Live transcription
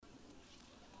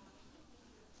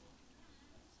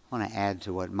I want to add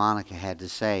to what Monica had to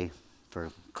say for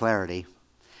clarity.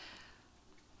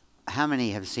 How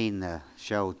many have seen the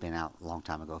show? It's been out a long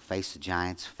time ago, Facing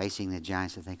the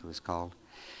Giants, I think it was called.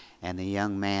 And the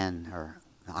young man, or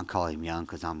I'm calling him young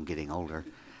because I'm getting older,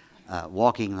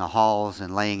 walking the halls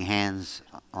and laying hands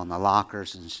on the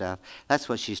lockers and stuff. That's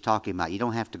what she's talking about. You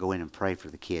don't have to go in and pray for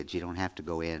the kids. You don't have to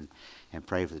go in and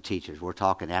pray for the teachers. We're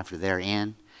talking after they're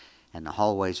in and the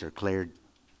hallways are cleared.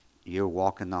 You're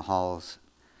walking the halls,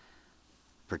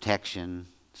 protection,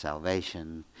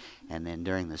 salvation, and then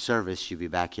during the service you'll be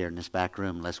back here in this back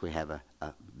room unless we have a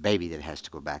baby that has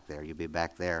to go back there. You'll be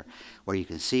back there where you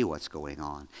can see what's going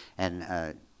on.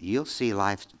 And you'll see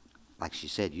life, like she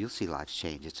said, you'll see lives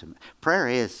change. Prayer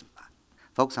is,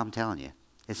 folks, I'm telling you,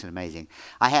 it's amazing.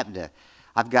 I've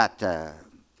got,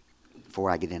 before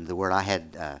I get into the word,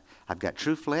 I've got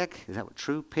TrueFlick. Is that what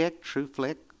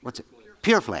TrueFlick? What's it?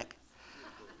 PureFlick.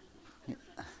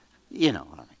 You know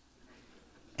what I mean.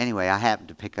 Anyway, I happened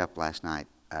to pick up last night.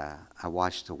 I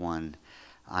watched the one,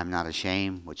 I'm Not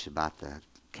Ashamed, which is about the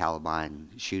Columbine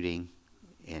shooting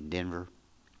in Denver.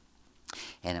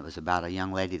 And it was about a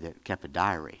young lady that kept a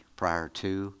diary prior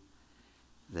to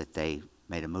that they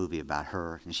made a movie about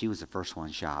her. And she was the first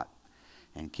one shot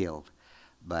and killed.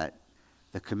 But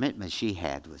the commitment she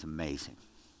had was amazing.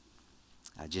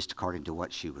 Just according to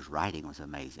what she was writing was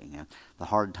amazing. And the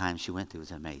hard times she went through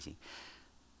was amazing.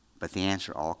 But the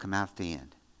answer all come out at the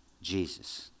end.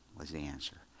 Jesus was the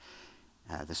answer.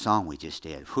 The song we just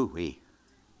did, whoo-wee.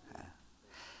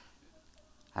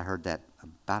 I heard that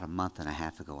about a month and a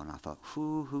half ago, and I thought,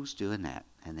 who's doing that?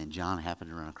 And then John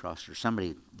happened to run across her.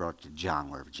 Somebody brought it to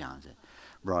John, wherever John's at,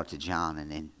 brought it to John,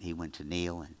 and then he went to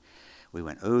Neil, and we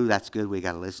went, oh, that's good. We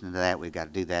got to listen to that. We got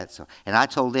to do that. So, and I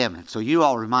told them, so you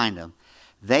all remind them,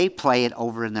 they play it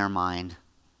over in their mind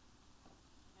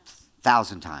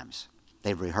 1,000 times.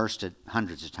 They've rehearsed it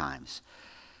hundreds of times.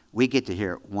 We get to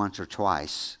hear it once or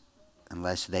twice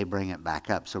unless they bring it back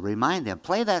up. So remind them,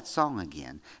 play that song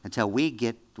again until we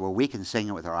get where we can sing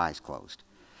it with our eyes closed.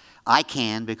 I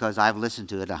can because I've listened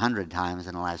to it 100 times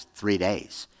in the last 3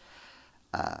 days.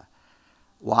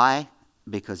 Why?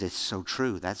 Because it's so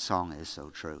true. That song is so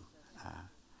true.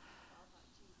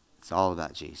 It's all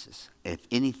about Jesus. If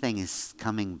anything is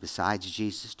coming besides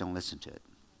Jesus, don't listen to it.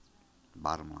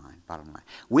 Bottom line.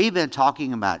 We've been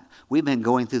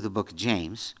going through the book of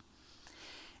James,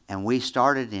 and we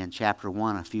started in chapter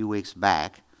 1 a few weeks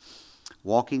back,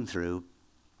 walking through.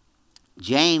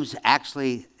 James,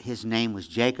 actually, his name was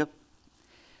Jacob.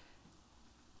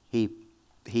 He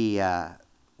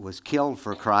was killed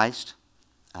for Christ.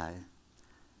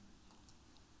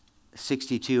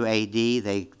 62 A.D.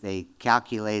 They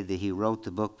calculated that he wrote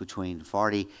the book between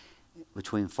 40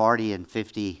 and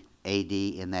 50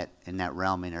 A.D. in that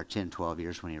realm in our 10, 12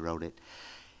 years when he wrote it.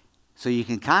 So you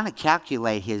can kind of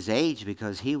calculate his age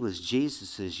because he was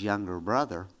Jesus' younger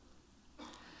brother.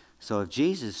 So if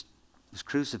Jesus was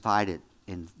crucified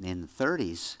in the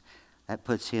 30s, that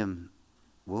puts him,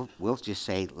 we'll just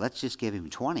say, let's just give him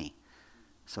 20.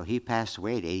 So he passed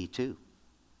away at 82.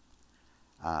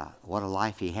 What a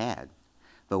life he had.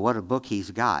 But what a book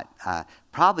he's got.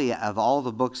 Probably of all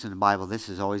the books in the Bible, this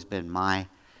has always been my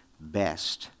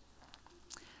best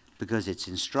because it's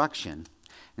instruction.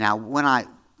 Now, when I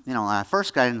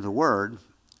first got into the Word,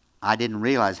 I didn't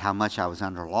realize how much I was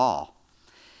under law.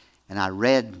 And I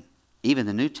read, even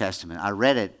the New Testament, I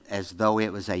read it as though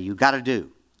it was you got to do,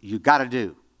 you got to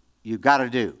do, you got to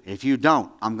do. If you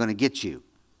don't, I'm going to get you.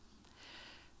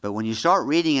 But when you start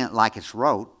reading it like it's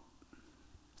wrote,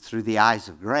 through the eyes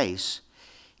of grace,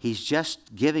 he's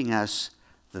just giving us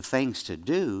the things to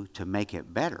do to make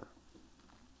it better.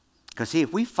 Because see,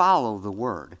 if we follow the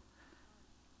Word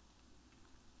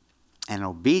and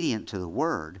obedient to the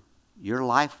Word, your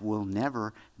life will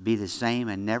never be the same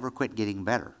and never quit getting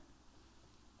better.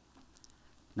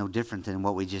 No different than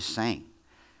what we just sang.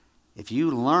 If you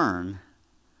learn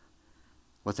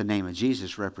what the name of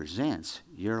Jesus represents,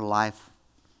 your life,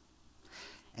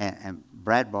 and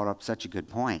Brad brought up such a good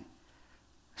point.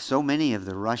 So many of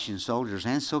the Russian soldiers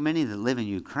and so many that live in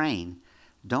Ukraine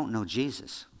don't know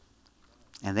Jesus.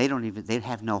 And they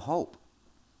have no hope.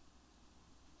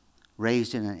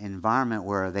 Raised in an environment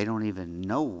where they don't even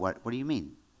know what do you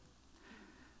mean?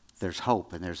 There's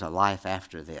hope and there's a life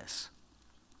after this.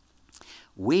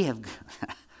 We've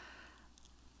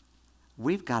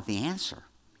got the answer.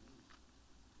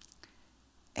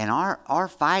 And our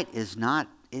fight is not,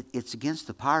 it's against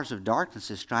the powers of darkness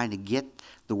that's trying to get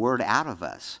the Word out of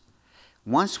us.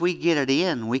 Once we get it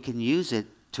in, we can use it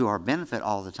to our benefit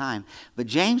all the time. But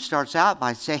James starts out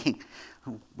by saying,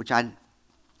 which I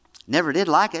never did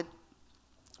like it,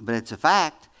 but it's a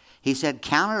fact. He said,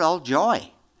 count it all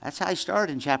joy. That's how he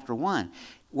started in chapter 1.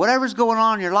 Whatever's going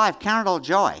on in your life, count it all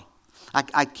joy.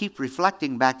 I keep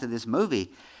reflecting back to this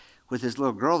movie with this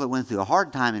little girl that went through a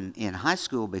hard time in high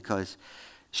school because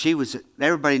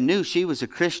everybody knew she was a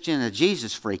Christian, a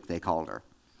Jesus freak, they called her.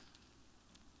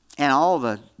 And all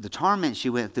the torment she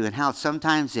went through, and how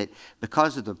sometimes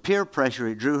because of the peer pressure,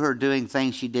 it drew her doing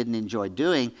things she didn't enjoy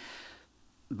doing.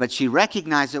 But she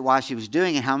recognized it while she was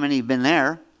doing it, how many had been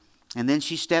there. And then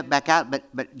she stepped back out.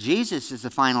 But Jesus is the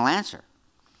final answer.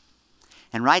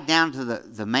 And right down to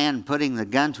the man putting the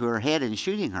gun to her head and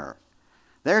shooting her.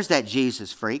 There's that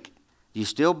Jesus freak. Do you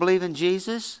still believe in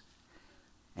Jesus?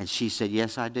 And she said,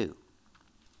 yes, I do.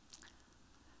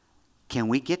 Can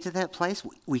we get to that place?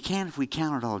 We can if we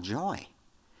count it all joy.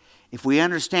 If we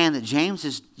understand that James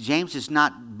is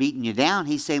not beating you down.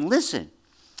 He's saying, listen,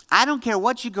 I don't care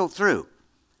what you go through.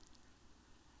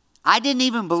 I didn't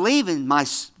even believe in my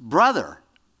brother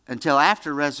until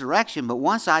after resurrection. But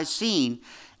once I seen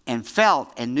and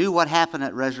felt and knew what happened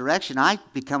at resurrection, I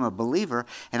become a believer,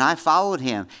 and I followed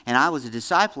him, and I was a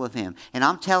disciple of him. And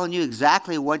I'm telling you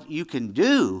exactly what you can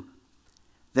do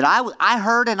that I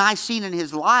heard and I seen in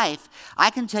his life. I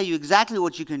can tell you exactly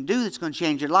what you can do that's going to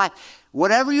change your life.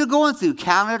 Whatever you're going through,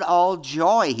 count it all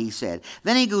joy, he said.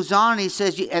 Then he goes on and he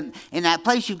says, and in that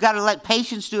place, you've got to let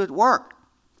patience do its work.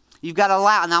 You've got to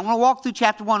allow, and I'm going to walk through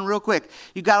chapter 1 real quick.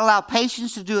 You've got to allow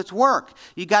patience to do its work.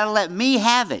 You've got to let me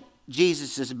have it.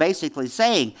 Jesus is basically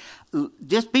saying,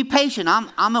 just be patient.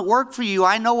 I'm at work for you.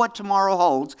 I know what tomorrow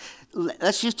holds.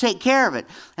 Let's just take care of it.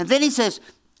 And then he says,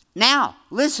 now,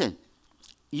 listen,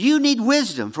 you need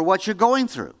wisdom for what you're going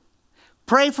through.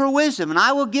 Pray for wisdom, and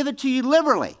I will give it to you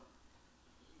liberally.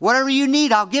 Whatever you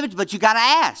need, I'll give it to you, but you got to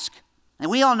ask.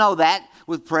 And we all know that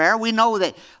with prayer. We know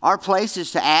that our place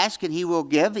is to ask, and he will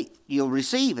give, you'll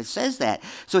receive. It says that.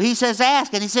 So he says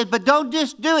ask, and he said, but don't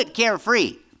just do it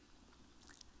carefree.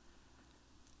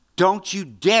 Don't you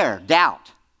dare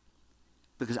doubt.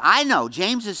 Because I know,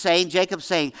 James is saying, Jacob's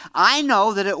saying, I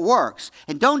know that it works.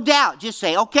 And don't doubt. Just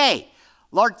say, okay,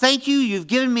 Lord, thank you. You've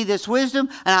given me this wisdom,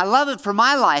 and I love it for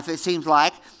my life, it seems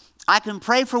like. I can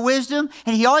pray for wisdom,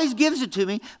 and he always gives it to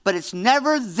me, but it's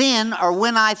never then or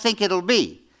when I think it'll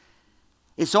be.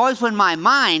 It's always when my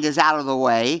mind is out of the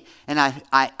way, and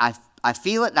I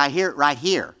feel it and I hear it right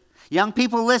here. Young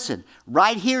people, listen.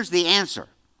 Right here's the answer.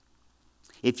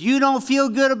 If you don't feel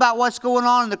good about what's going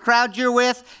on in the crowd you're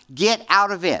with, get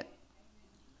out of it.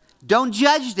 Don't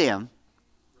judge them.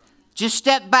 Just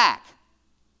step back.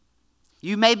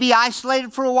 You may be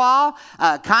isolated for a while.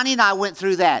 Connie and I went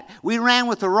through that. We ran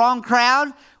with the wrong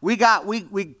crowd. We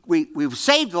were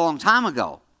saved a long time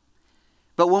ago.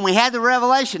 But when we had the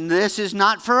revelation, this is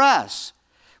not for us.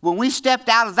 When we stepped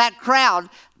out of that crowd,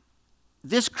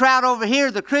 this crowd over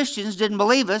here, the Christians, didn't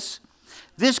believe us.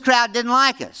 This crowd didn't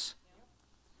like us.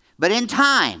 But in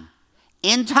time,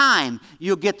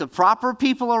 you'll get the proper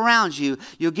people around you.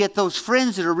 You'll get those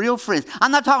friends that are real friends.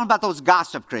 I'm not talking about those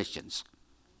gossip Christians.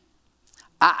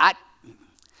 I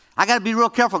got to be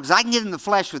real careful because I can get in the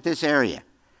flesh with this area.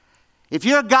 If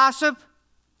you're a gossip,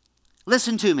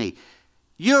 listen to me.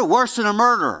 You're worse than a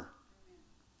murderer.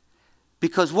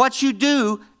 Because what you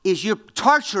do is you're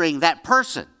torturing that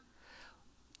person.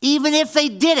 Even if they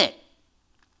did it.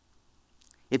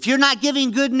 If you're not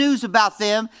giving good news about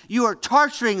them, you are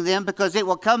torturing them because it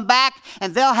will come back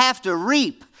and they'll have to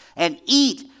reap and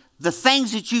eat the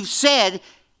things that you've said.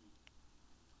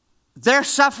 They're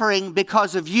suffering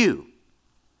because of you.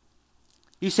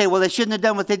 You say, well, they shouldn't have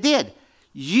done what they did.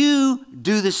 You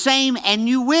do the same and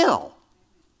you will.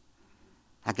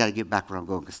 I got to get back where I'm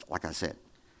going because, like I said,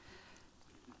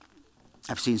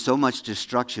 I've seen so much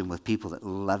destruction with people that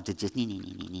love to just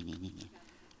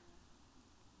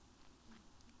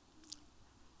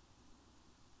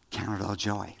count it all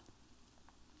joy.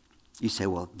 You say,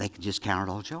 well, they can just count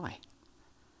it all joy.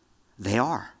 They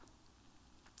are.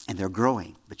 And they're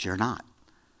growing, but you're not.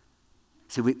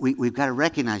 See, we've got to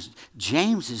recognize,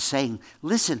 James is saying,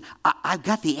 listen, I've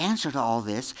got the answer to all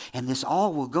this, and this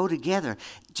all will go together.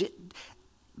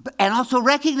 And also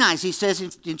recognize, he says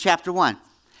in chapter 1,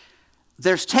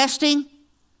 there's testing,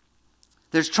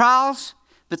 there's trials,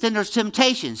 but then there's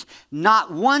temptations.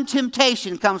 Not one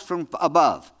temptation comes from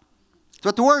above. That's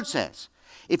what the word says.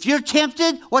 If you're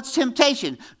tempted, what's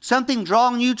temptation? Something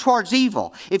drawing you towards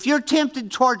evil. If you're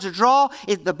tempted towards a draw,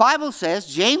 the Bible says,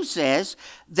 James says,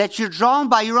 that you're drawn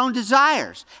by your own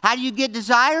desires. How do you get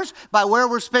desires? By where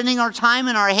we're spending our time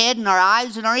in our head and our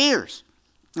eyes and our ears.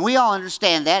 And we all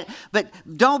understand that. But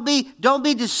don't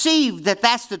be deceived that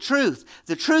that's the truth.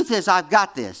 The truth is, I've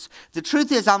got this. The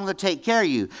truth is, I'm going to take care of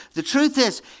you. The truth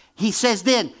is, he says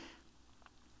then,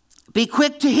 Be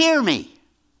quick to hear me.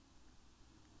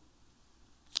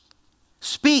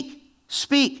 Speak,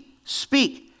 speak,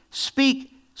 speak,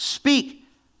 speak, speak,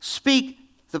 speak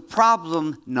the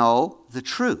problem, no, the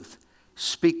truth.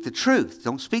 Speak the truth.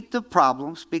 Don't speak the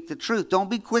problem, speak the truth. Don't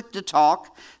be quick to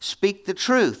talk, speak the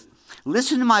truth.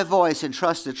 Listen to my voice and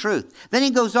trust the truth. Then he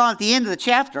goes on at the end of the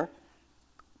chapter,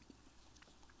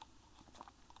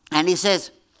 and he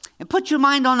says, and put your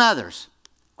mind on others.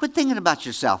 Quit thinking about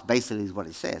yourself, basically is what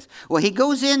he says. Well, he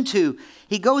goes into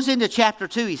chapter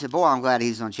 2. He said, boy, I'm glad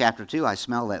he's on chapter 2. I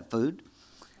smell that food.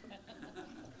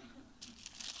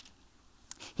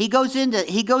 He goes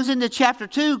into chapter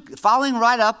 2, following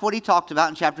right up what he talked about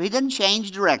in chapter. He didn't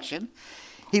change direction.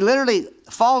 He literally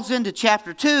falls into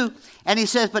chapter 2, and he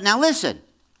says, but now listen.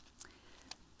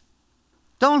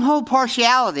 Don't hold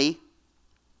partiality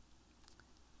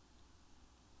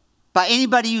by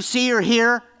anybody you see or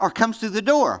hear or comes through the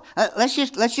door. Let's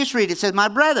just read it. It says, my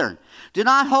brethren, do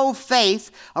not hold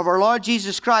faith of our Lord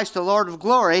Jesus Christ, the Lord of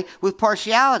glory, with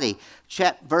partiality.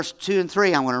 Verse 2 and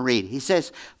 3 I'm going to read. He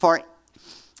says, for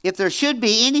if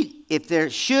there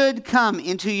should come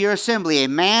into your assembly a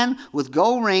man with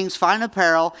gold rings, fine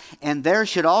apparel, and there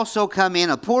should also come in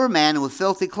a poor man with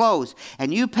filthy clothes,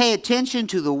 and you pay attention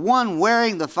to the one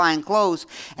wearing the fine clothes,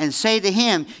 and say to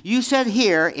him, you sit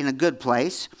here in a good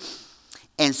place,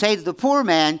 and say to the poor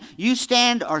man, you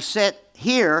stand or sit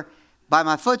here by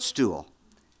my footstool.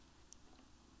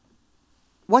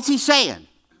 What's he saying?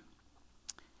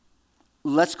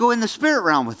 Let's go in the spirit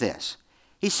realm with this.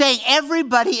 He's saying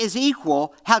everybody is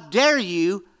equal. How dare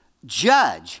you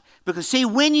judge? Because see,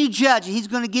 when you judge, he's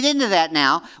going to get into that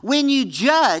now. When you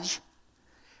judge,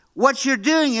 what you're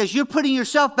doing is you're putting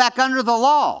yourself back under the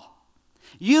law.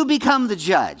 You become the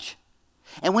judge.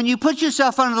 And when you put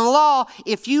yourself under the law,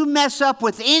 if you mess up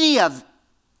with any of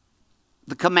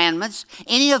the commandments,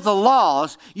 any of the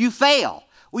laws, you fail.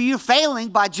 Well, you're failing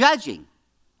by judging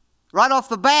right off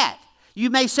the bat. You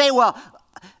may say, well,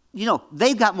 you know,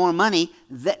 they've got more money.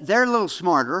 They're a little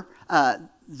smarter.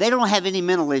 They don't have any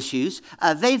mental issues.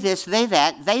 They this, they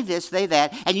that, they this, they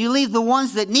that. And you leave the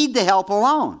ones that need the help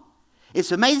alone.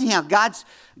 It's amazing how God's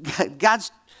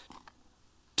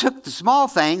took the small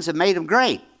things and made them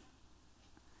great.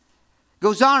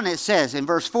 Goes on and it says, in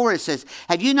verse 4 it says,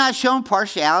 have you not shown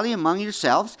partiality among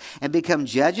yourselves and become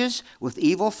judges with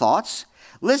evil thoughts?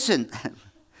 Listen,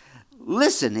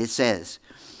 listen, it says,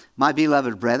 my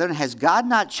beloved brethren, has God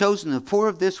not chosen the poor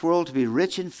of this world to be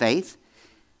rich in faith?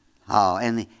 Oh,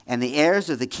 and the heirs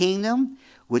of the kingdom,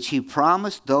 which he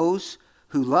promised those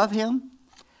who love him?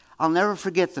 I'll never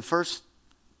forget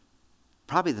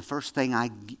probably the first thing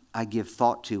I give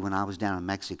thought to when I was down in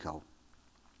Mexico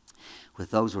with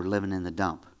those who were living in the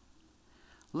dump.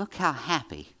 Look how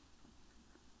happy.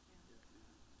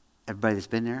 Everybody that's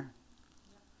been there?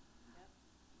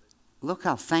 Look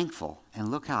how thankful and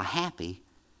look how happy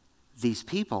these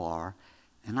people are,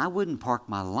 and I wouldn't park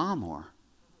my lawnmower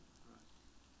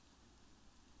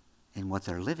in what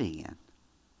they're living in. And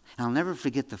I'll never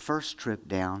forget the first trip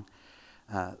down.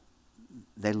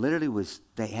 They literally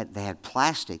they had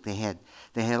plastic. They had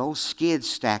old skids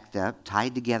stacked up,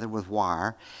 tied together with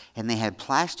wire, and they had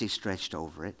plastic stretched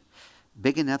over it,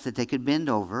 big enough that they could bend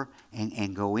over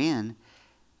and go in.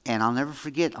 And I'll never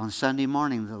forget, on Sunday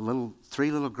morning,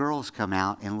 three little girls come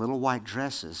out in little white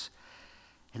dresses.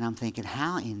 And I'm thinking,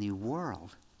 how in the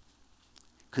world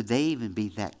could they even be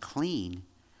that clean,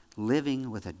 living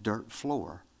with a dirt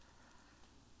floor?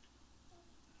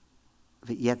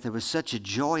 But yet there was such a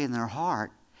joy in their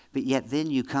heart. But yet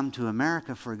then you come to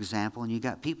America, for example, and you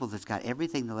got people that's got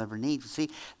everything they'll ever need. See,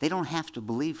 they don't have to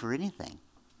believe for anything.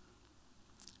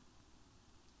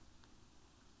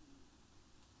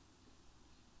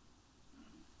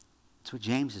 That's what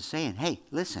James is saying. Hey,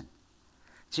 listen.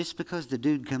 Just because the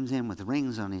dude comes in with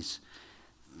rings on his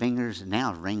fingers, and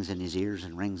now rings in his ears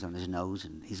and rings on his nose,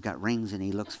 and he's got rings and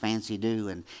he looks fancy-do,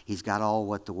 and he's got all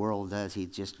what the world does.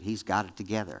 He's got it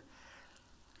together.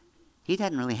 He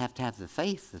doesn't really have to have the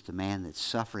faith that the man that's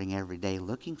suffering every day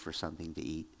looking for something to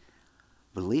eat,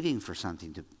 believing for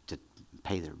something to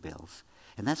pay their bills.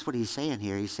 And that's what he's saying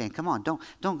here. He's saying, come on,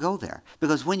 don't go there.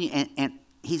 Because when you, and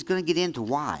he's going to get into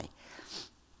why.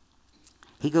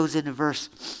 He goes into verse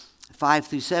 5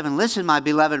 through 7. Listen, my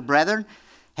beloved brethren,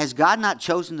 has God not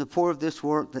chosen the poor of this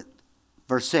world?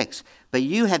 Verse 6. But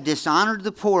you have dishonored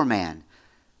the poor man.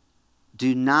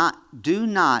 Do not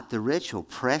the rich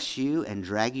oppress you and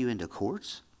drag you into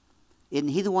courts? Isn't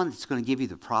he the one that's going to give you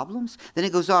the problems? Then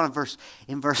it goes on in verse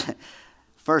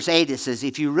 8 it says,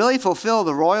 if you really fulfill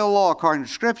the royal law according to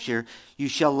Scripture, you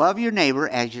shall love your neighbor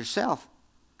as yourself,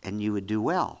 and you would do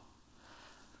well.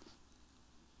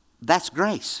 That's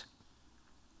grace.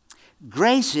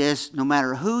 Grace is no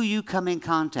matter who you come in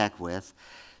contact with,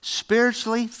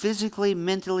 spiritually, physically,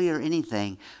 mentally, or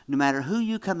anything, no matter who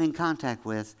you come in contact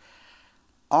with,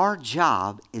 our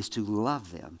job is to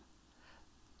love them.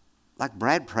 Like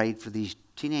Brad prayed for these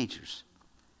teenagers.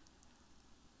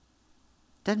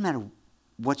 Doesn't matter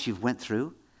what you've went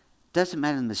through. Doesn't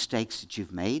matter the mistakes that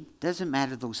you've made. Doesn't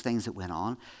matter those things that went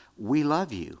on. We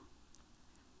love you.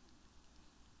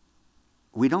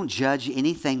 We don't judge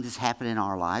anything that's happened in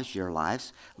our lives, your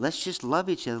lives. Let's just love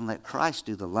each other and let Christ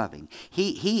do the loving.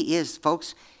 He is,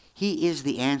 folks, He is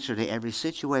the answer to every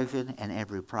situation and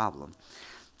every problem.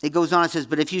 It goes on and says,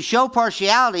 but if you show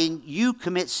partiality, you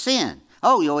commit sin.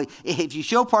 Oh, if you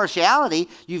show partiality,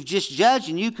 you've just judged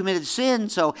and you committed sin,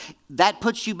 so that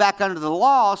puts you back under the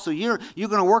law, so you're going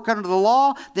to work under the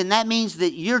law, then that means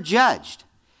that you're judged.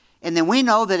 And then we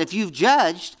know that if you've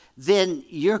judged, then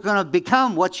you're going to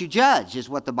become what you judge, is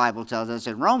what the Bible tells us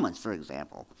in Romans, for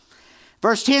example.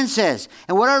 Verse 10 says,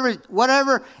 and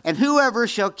whatever and whoever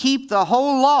shall keep the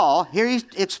whole law, here he's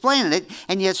explaining it,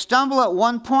 and yet stumble at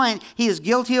one point, he is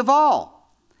guilty of all.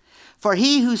 For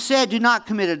he who said, do not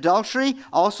commit adultery,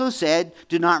 also said,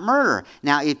 do not murder.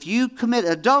 Now, if you commit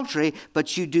adultery,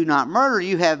 but you do not murder,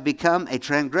 you have become a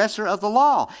transgressor of the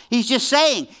law. He's just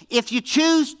saying, if you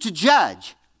choose to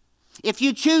judge, if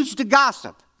you choose to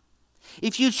gossip,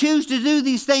 if you choose to do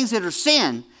these things that are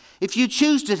sin, if you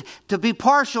choose to be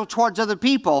partial towards other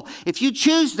people, if you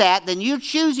choose that, then you're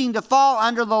choosing to fall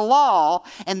under the law,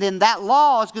 and then that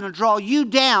law is going to draw you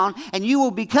down, and you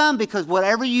will become, because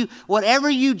whatever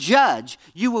you judge,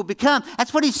 you will become.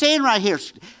 That's what he's saying right here.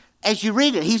 As you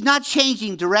read it, he's not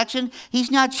changing direction.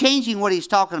 He's not changing what he's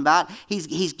talking about.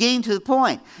 He's getting to the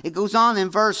point. It goes on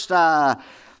in verse 12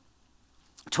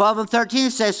 and 13.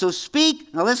 It says, so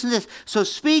speak. Now listen to this. So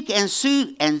speak and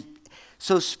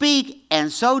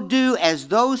so do as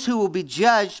those who will be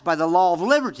judged by the law of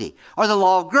liberty or the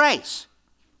law of grace.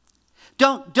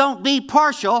 Don't be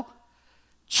partial.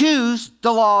 Choose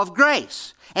the law of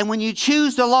grace. And when you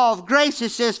choose the law of grace,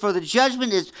 it says, for the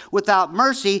judgment is without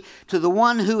mercy to the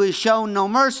one who is shown no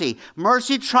mercy.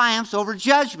 Mercy triumphs over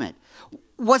judgment.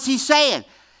 What's he saying?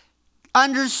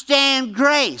 Understand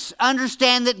grace.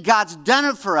 Understand that God's done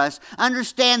it for us.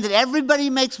 Understand that everybody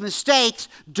makes mistakes.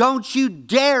 Don't you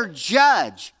dare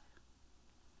judge.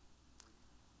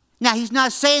 Now, he's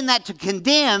not saying that to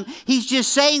condemn. He's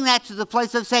just saying that to the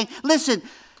place of saying, listen,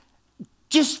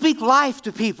 just speak life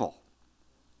to people.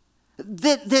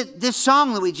 This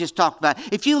song that we just talked about,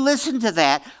 if you listen to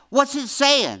that, what's it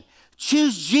saying?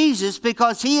 Choose Jesus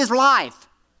because he is life.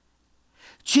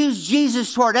 Choose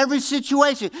Jesus toward every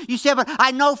situation. You say, but I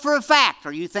know for a fact,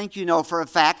 or you think you know for a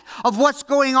fact, of what's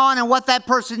going on and what that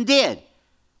person did.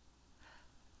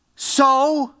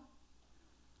 So,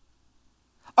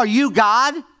 are you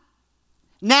God?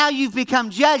 Now you've become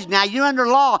judged. Now you're under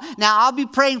law. Now I'll be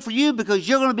praying for you because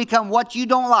you're going to become what you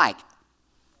don't like.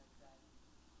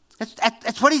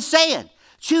 That's what he's saying.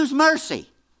 Choose mercy.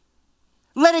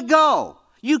 Let it go.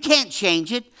 You can't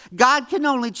change it. God can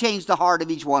only change the heart of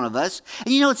each one of us.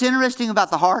 And you know what's interesting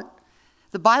about the heart?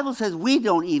 The Bible says we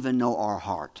don't even know our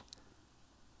heart.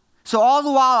 So all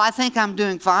the while I think I'm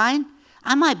doing fine,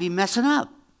 I might be messing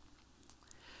up.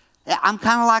 I'm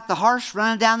kind of like the horse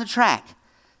running down the track.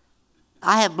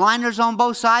 I have blinders on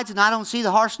both sides and I don't see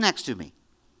the horse next to me.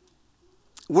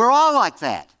 We're all like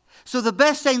that. So the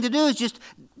best thing to do is just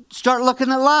start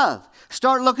looking at love.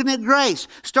 Start looking at grace.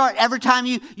 Start every time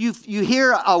you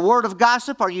hear a word of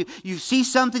gossip or you see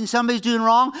something somebody's doing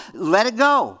wrong, let it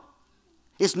go.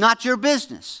 It's not your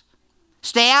business.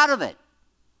 Stay out of it.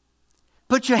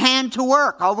 Put your hand to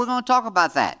work. Oh, we're going to talk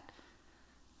about that.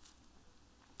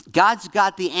 God's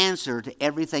got the answer to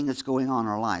everything that's going on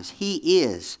in our lives. He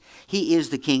is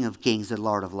the King of Kings, the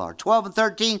Lord of Lords. 12 and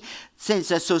 13 says,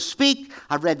 so speak.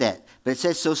 I read that. But it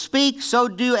says, so speak, so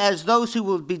do as those who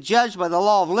will be judged by the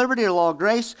law of liberty or law of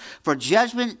grace. For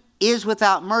judgment is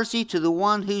without mercy to the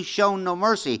one who's shown no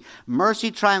mercy. Mercy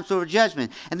triumphs over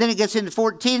judgment. And then it gets into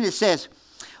 14. It says,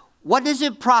 what does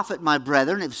it profit, my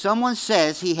brethren, if someone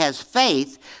says he has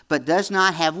faith but does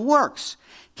not have works?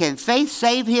 Can faith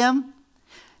save him?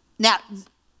 Now,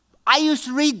 I used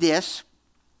to read this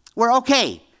where,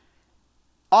 okay,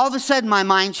 all of a sudden my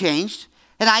mind changed.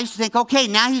 And I used to think, okay,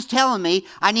 now he's telling me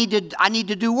I need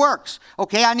to do works.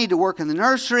 Okay, I need to work in the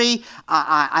nursery.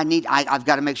 I've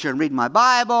got to make sure I'm reading my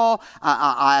Bible.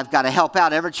 I've got to help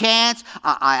out every chance.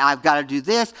 I've got to do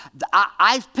this.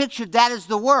 I pictured that as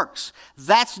the works.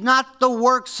 That's not the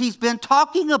works he's been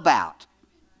talking about.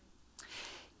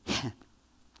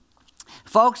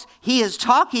 Folks, he is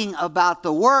talking about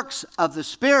the works of the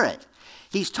Spirit.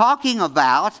 He's talking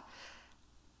about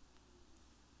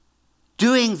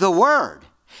doing the word.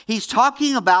 He's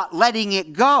talking about letting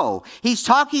it go. He's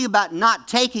talking about not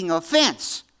taking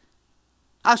offense.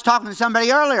 I was talking to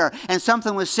somebody earlier, and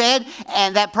something was said,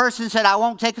 and that person said, I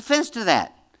won't take offense to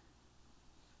that.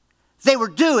 They were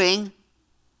doing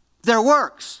their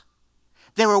works.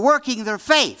 They were working their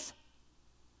faith.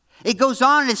 It goes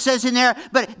on and it says in there,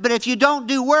 but if you don't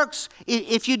do works,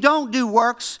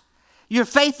 your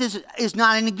faith is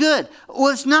not any good.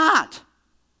 Well, it's not.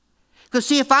 Because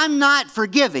see, if I'm not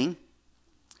forgiving,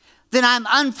 then I'm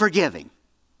unforgiving.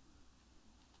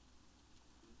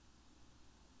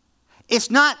 It's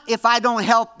not if I don't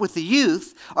help with the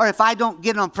youth, or if I don't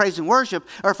get on praise and worship,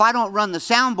 or if I don't run the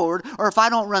soundboard, or if I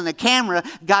don't run the camera,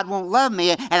 God won't love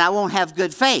me and I won't have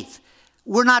good faith.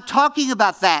 We're not talking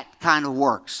about that kind of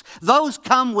works. Those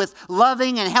come with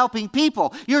loving and helping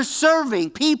people. You're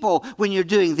serving people when you're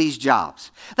doing these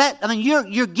jobs.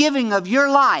 You're giving of your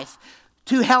life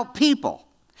to help people.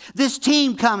 This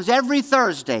team comes every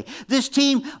Thursday. This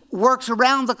team works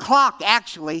around the clock,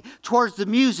 actually, towards the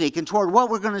music and toward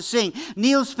what we're going to sing.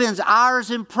 Neil spends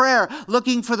hours in prayer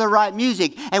looking for the right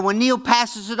music. And when Neil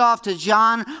passes it off to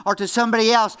John or to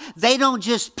somebody else, they don't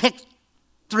just pick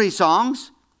 3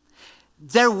 songs.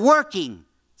 They're working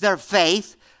their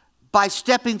faith by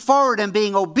stepping forward and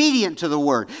being obedient to the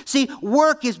word. See,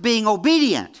 work is being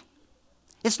obedient.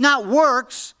 It's not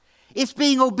works. It's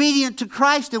being obedient to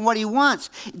Christ and what he wants.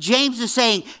 James is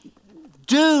saying,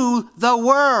 do the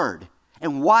word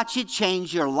and watch it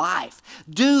change your life.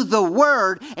 Do the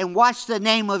word and watch the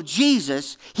name of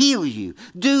Jesus heal you.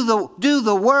 Do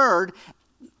the word.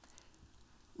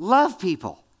 Love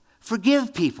people.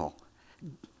 Forgive people.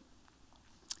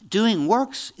 Doing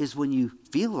works is when you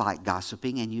feel like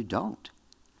gossiping and you don't.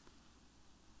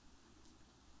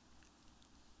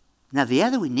 Now the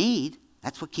other we need.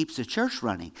 That's what keeps the church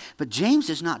running. But James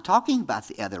is not talking about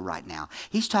the other right now.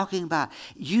 He's talking about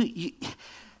you.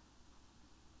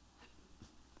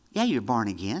 Yeah, you're born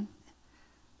again.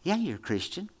 Yeah, you're a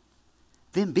Christian.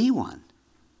 Then be one.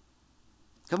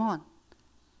 Come on.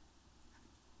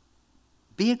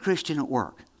 Be a Christian at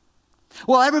work.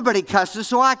 Well, everybody cusses,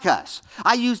 so I cuss.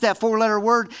 I use that 4-letter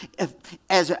word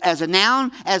as a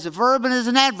noun, as a verb, and as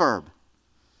an adverb.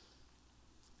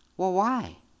 Well,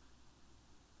 why?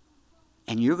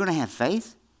 And you're going to have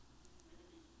faith?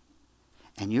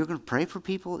 And you're going to pray for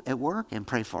people at work and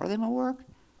pray for them at work?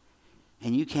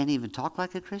 And you can't even talk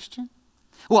like a Christian?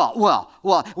 Well,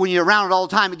 when you're around it all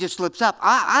the time, it just slips up.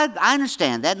 I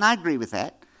understand that, and I agree with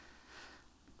that.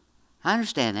 I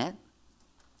understand that.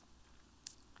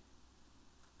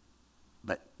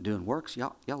 But doing works,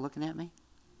 y'all looking at me?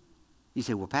 You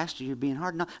say, well, Pastor, you're being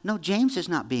hard. No, James is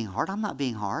not being hard. I'm not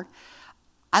being hard.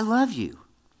 I love you.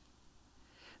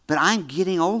 But I'm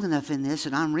getting old enough in this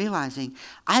and I'm realizing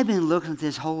I've been looking at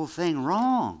this whole thing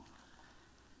wrong.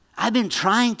 I've been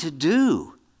trying to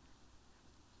do.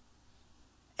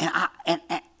 And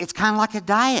it's kind of like a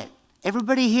diet.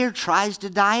 Everybody here tries to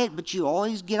diet, but you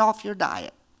always get off your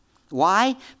diet.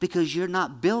 Why? Because you're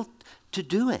not built to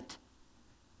do it.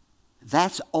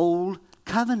 That's old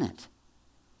covenant.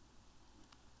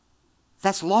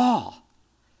 That's law.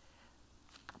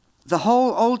 The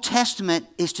whole Old Testament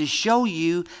is to show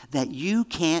you that you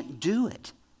can't do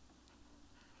it.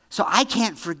 So I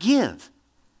can't forgive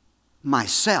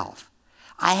myself.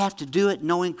 I have to do it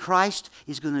knowing Christ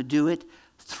is going to do it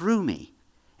through me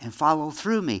and follow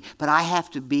through me. But I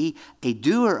have to be a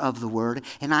doer of the word,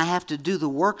 and I have to do the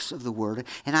works of the word,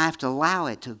 and I have to allow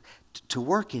it to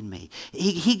work in me.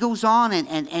 He goes on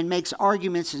and makes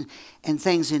arguments and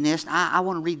things in this. I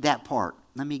want to read that part.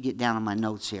 Let me get down on my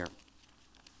notes here.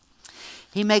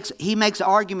 He makes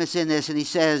arguments in this, and he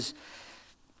says,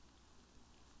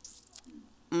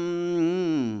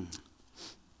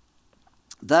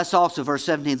 thus also, verse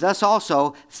 17, thus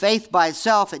also, faith by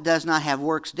itself, it does not have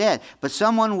works dead. But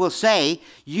someone will say,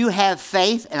 you have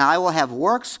faith, and I will have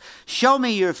works. Show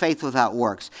me your faith without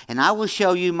works, and I will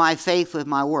show you my faith with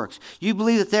my works. You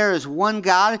believe that there is one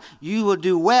God, you will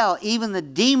do well. Even the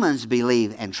demons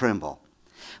believe and tremble.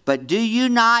 But do you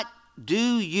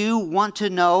want to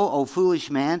know, O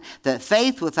foolish man, that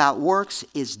faith without works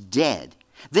is dead?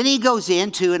 Then he goes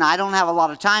into, and I don't have a lot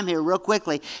of time here, real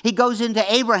quickly, he goes into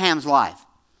Abraham's life.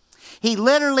 He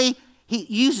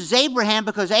uses Abraham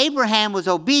because Abraham was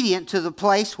obedient to the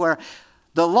place where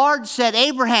the Lord said,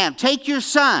 Abraham, take your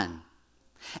son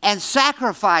and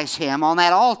sacrifice him on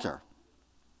that altar.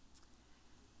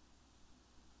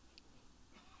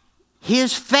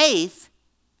 His faith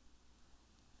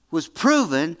was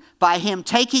proven by him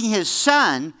taking his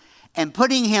son and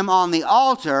putting him on the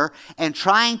altar and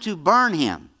trying to burn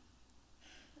him.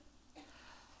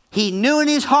 He knew in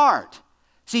his heart,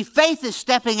 See, faith is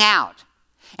stepping out.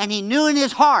 And he knew in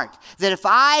his heart that if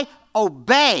I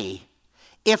obey,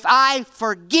 if I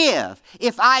forgive,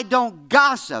 if I don't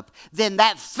gossip, then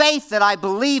that faith that I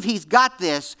believe he's got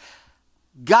this,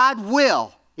 God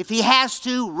will, if he has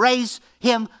to, raise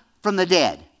him from the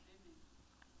dead.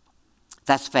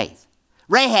 That's faith.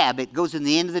 Rahab, it goes in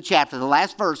the end of the chapter, the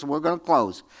last verse, and we're going to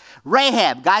close.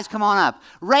 Rahab, guys, come on up.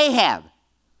 Rahab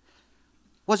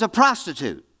was a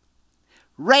prostitute.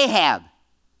 Rahab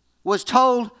was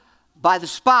told by the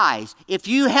spies, if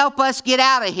you help us get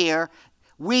out of here,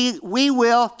 we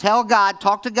will tell God,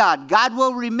 talk to God. God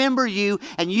will remember you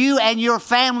and your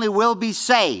family will be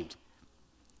saved.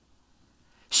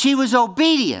 She was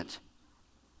obedient.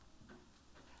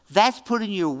 That's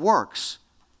putting your works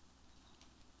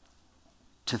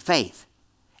to faith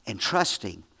and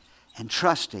trusting and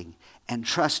trusting and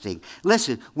trusting.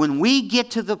 Listen, when we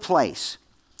get to the place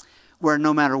where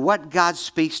no matter what God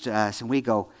speaks to us and we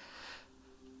go,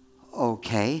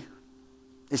 okay.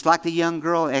 It's like the young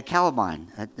girl at Columbine.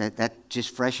 That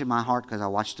just fresh in my heart because I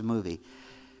watched the movie.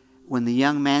 When the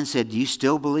young man said, do you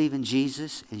still believe in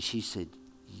Jesus? And she said,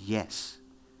 yes.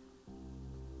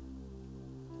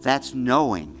 That's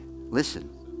knowing. Listen.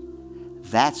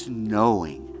 That's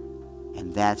knowing.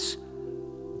 And that's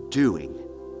doing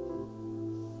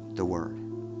the word.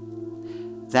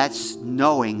 That's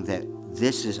knowing that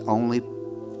this is only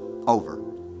over.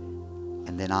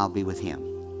 And then I'll be with him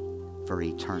for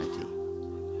eternity.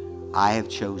 I have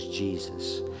chose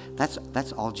Jesus.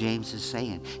 That's all James is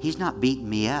saying. He's not beating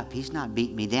me up. He's not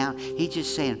beating me down. He's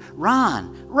just saying,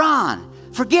 Ron,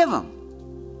 forgive him.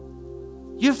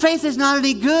 Your faith is not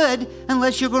any good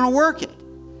unless you're going to work it.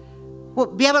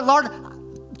 Well, yeah, but Lord,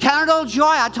 count it all joy.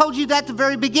 I told you that at the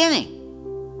very beginning.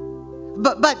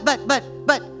 But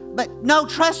no,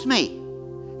 trust me.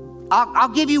 I'll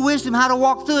give you wisdom how to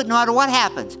walk through it no matter what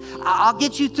happens. I'll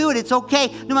get you through it. It's okay.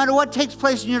 No matter what takes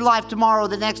place in your life tomorrow,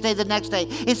 the next day.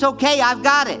 It's okay. I've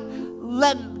got it.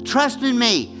 Trust in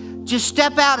me. Just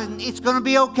step out and it's going to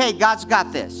be okay. God's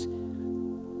got this.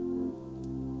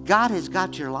 God has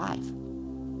got your life.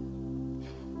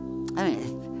 I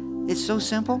mean, it's so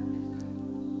simple.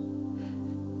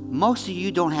 Most of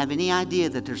you don't have any idea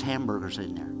that there's hamburgers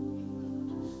in there.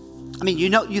 I mean,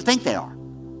 you think they are.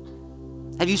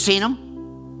 Have you seen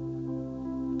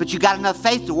them? But you got enough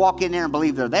faith to walk in there and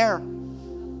believe they're there.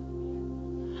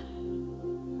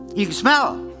 You can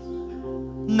smell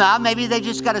them. No, maybe they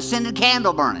just got a scented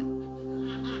candle burning.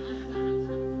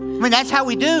 I mean, that's how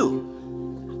we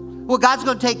do. Well, God's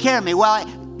going to take care of me. Well,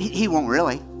 he won't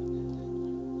really.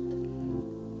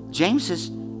 James says,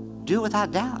 do it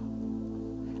without doubt.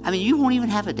 I mean, you won't even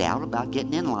have a doubt about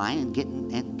getting in line and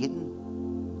getting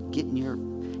your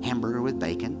hamburger with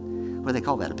bacon. What do they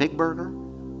call that? A pig burger?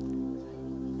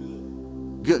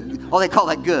 Good. Oh, they call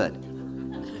that good.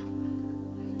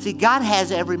 See, God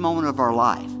has every moment of our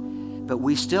life, but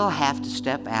we still have to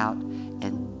step out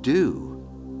and do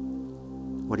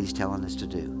what he's telling us to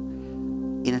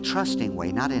do in a trusting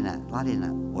way, not in a,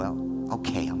 well,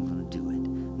 okay, I'm going to do it.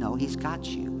 No, he's got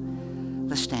you.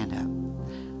 Let's stand up.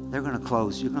 They're going to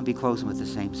close. You're going to be closing with the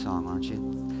same song, aren't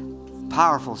you?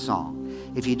 Powerful song.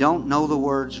 If you don't know the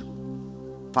words,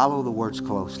 follow the words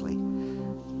closely.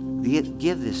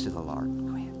 Give this to the Lord.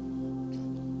 Go ahead.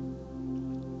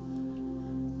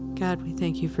 God, we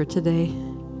thank you for today.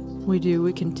 We do.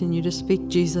 We continue to speak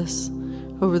Jesus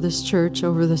over this church,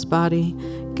 over this body.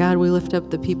 God, we lift up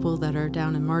the people that are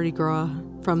down in Mardi Gras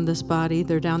from this body.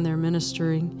 They're down there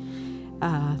ministering.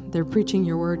 They're preaching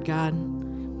your word, God.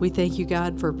 We thank you,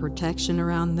 God, for protection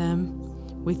around them.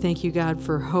 We thank you, God,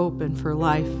 for hope and for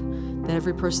life, that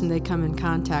every person they come in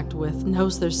contact with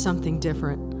knows there's something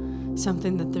different,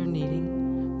 something that they're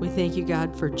needing. We thank you,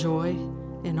 God, for joy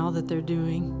in all that they're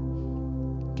doing.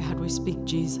 God, we speak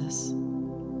Jesus.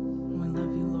 We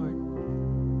love you, Lord.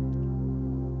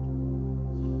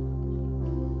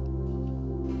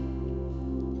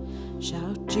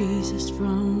 Shout Jesus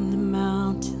from the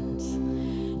mountains,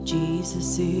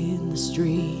 Jesus in the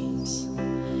streets,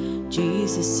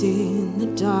 Jesus in the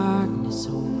darkness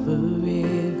over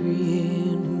every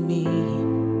enemy,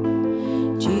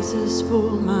 Jesus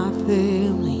for my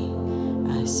family,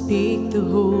 I speak the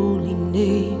holy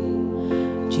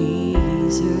name,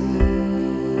 Jesus,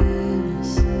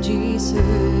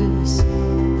 Jesus.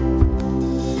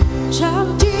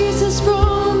 Shout Jesus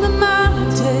from the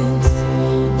mountains,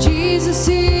 Jesus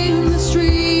in the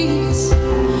streets,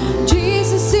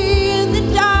 Jesus in the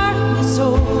darkness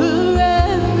over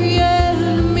every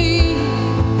enemy,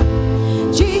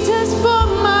 Jesus for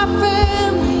my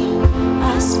family,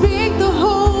 I speak the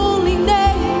holy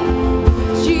name,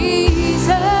 Jesus,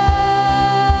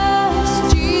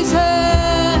 Jesus.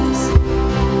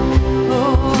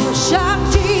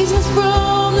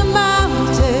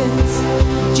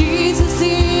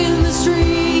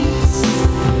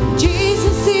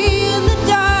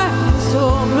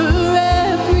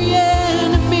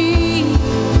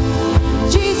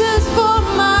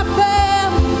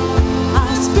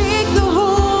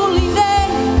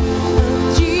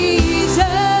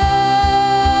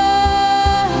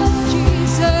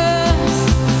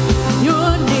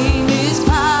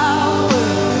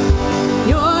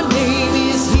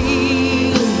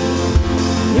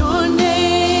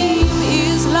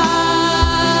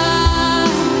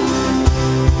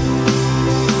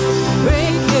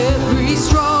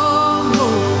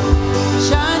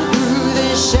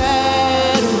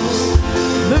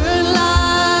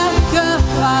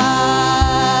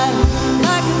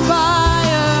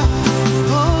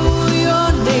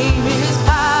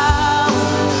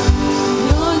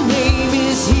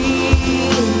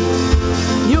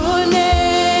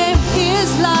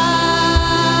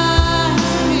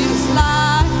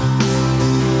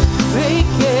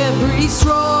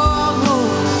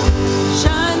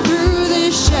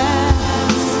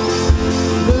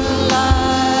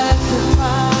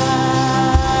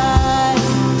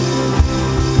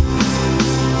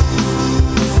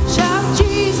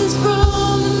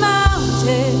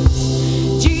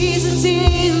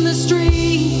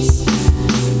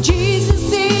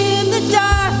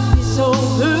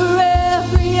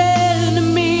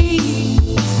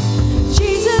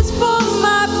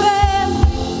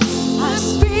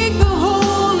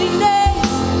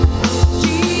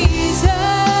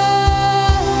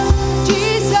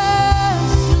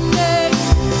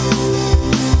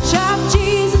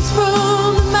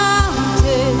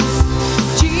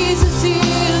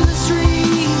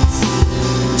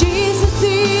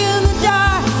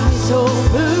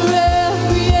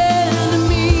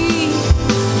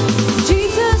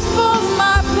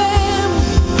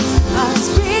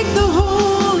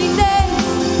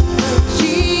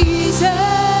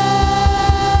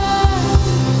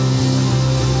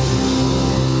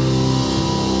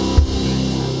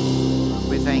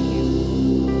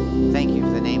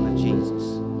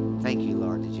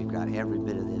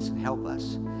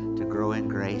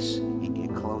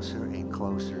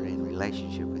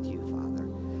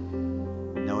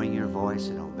 voice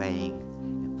and obeying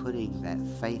and putting that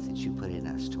faith that you put in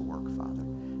us to work, Father.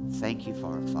 Thank you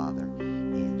for it, Father.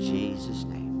 In Jesus'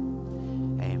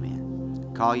 name,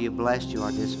 amen. Call you blessed. You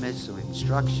are dismissed. Some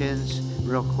instructions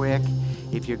real quick.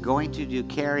 If you're going to do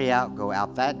carry out, go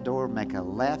out that door, make a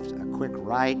left, a quick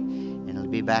right, and it'll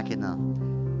be back in the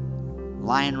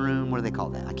lion room. What do they call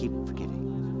that? I keep forgetting.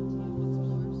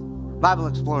 Bible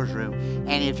Explorers room.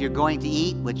 And if you're going to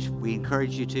eat, which we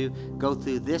encourage you to, go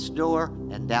through this door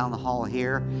and down the hall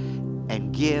here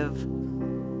and give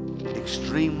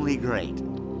extremely great.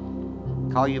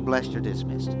 Call you blessed or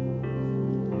dismissed.